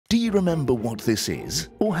you remember what this is?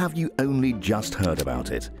 Or have you only just heard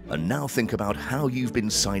about it? And now think about how you've been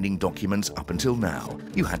signing documents up until now.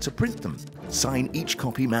 You had to print them, sign each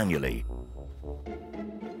copy manually,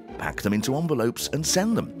 pack them into envelopes and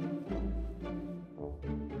send them.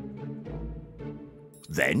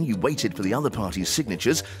 Then you waited for the other party's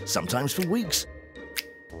signatures, sometimes for weeks.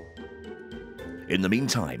 In the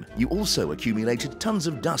meantime, you also accumulated tons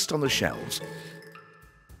of dust on the shelves.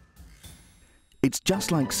 It's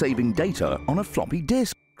just like saving data on a floppy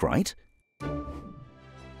disk, right?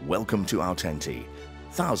 Welcome to Autenti.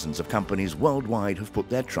 Thousands of companies worldwide have put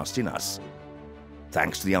their trust in us.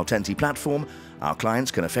 Thanks to the Autenti platform, our clients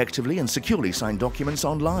can effectively and securely sign documents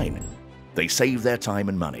online. They save their time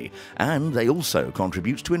and money, and they also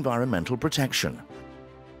contribute to environmental protection.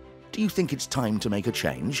 Do you think it's time to make a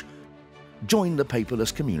change? Join the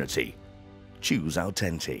paperless community. Choose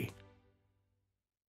Autenti.